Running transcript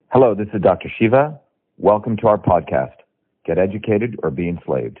Hello, this is Dr. Shiva. Welcome to our podcast, Get Educated or Be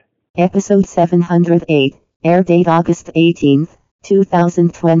Enslaved. Episode 708, air date August 18th,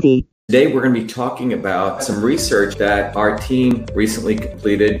 2020. Today we're going to be talking about some research that our team recently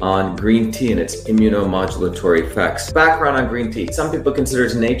completed on green tea and its immunomodulatory effects. Background on green tea. Some people consider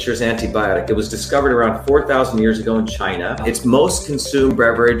it nature's antibiotic. It was discovered around 4,000 years ago in China. It's most consumed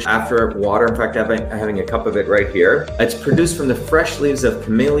beverage after water. In fact, I'm having a cup of it right here. It's produced from the fresh leaves of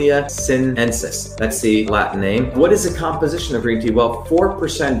Camellia sinensis. That's the Latin name. What is the composition of green tea? Well,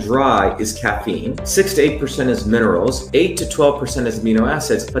 4% dry is caffeine, 6 to 8% is minerals, 8 to 12% is amino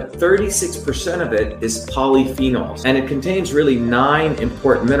acids, but 36% of it is polyphenols, and it contains really 9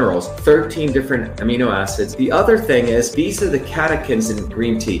 important minerals, 13 different amino acids. The other thing is, these are the catechins in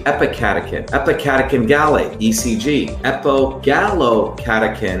green tea. Epicatechin, epicatechin gallate, ECG,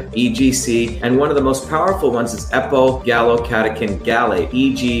 epogallocatechin, EGC, and one of the most powerful ones is epogallocatechin gallate,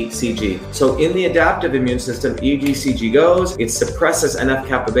 EGCG. So in the adaptive immune system, EGCG goes, it suppresses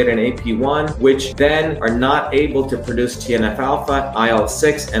NF-kappa beta and AP1, which then are not able to produce TNF alpha,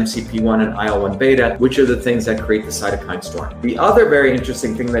 IL-6, MCP1 and IL-1 beta, which are the things that create the cytokine storm. The other very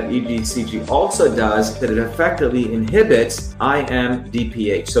interesting thing that EGCG also does is that it effectively inhibits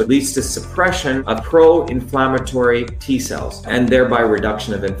IMDPH. So it leads to suppression of pro-inflammatory T cells and thereby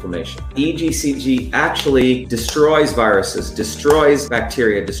reduction of inflammation. EGCG actually destroys viruses, destroys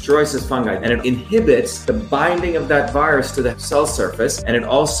bacteria, destroys this fungi, and it inhibits the binding of that virus to the cell surface, and it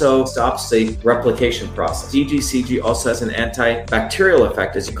also stops the replication process. EGCG also has an antibacterial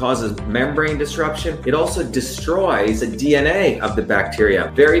effect as it causes membrane disruption. It also destroys the DNA of the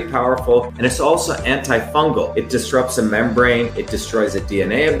bacteria. Very powerful, and it's also antifungal. It disrupts the membrane, it destroys the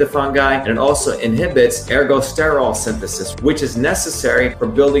DNA of the fungi, and it also inhibits ergosterol synthesis, which is necessary for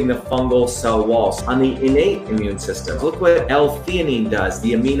building the fungal cell walls. On the innate immune system, look what L-theanine does,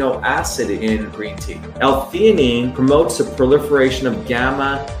 the amino acid in green tea. L-theanine promotes the proliferation of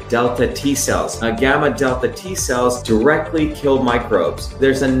gamma delta T cells. Gamma delta T cells directly kill microbes.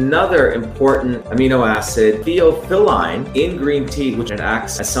 There's another important amino acid, theophylline, in green tea, which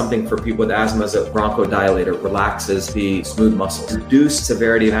acts as something for people with asthma as a bronchodilator, relaxes the smooth muscles, reduce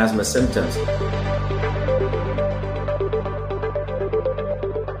severity of asthma symptoms.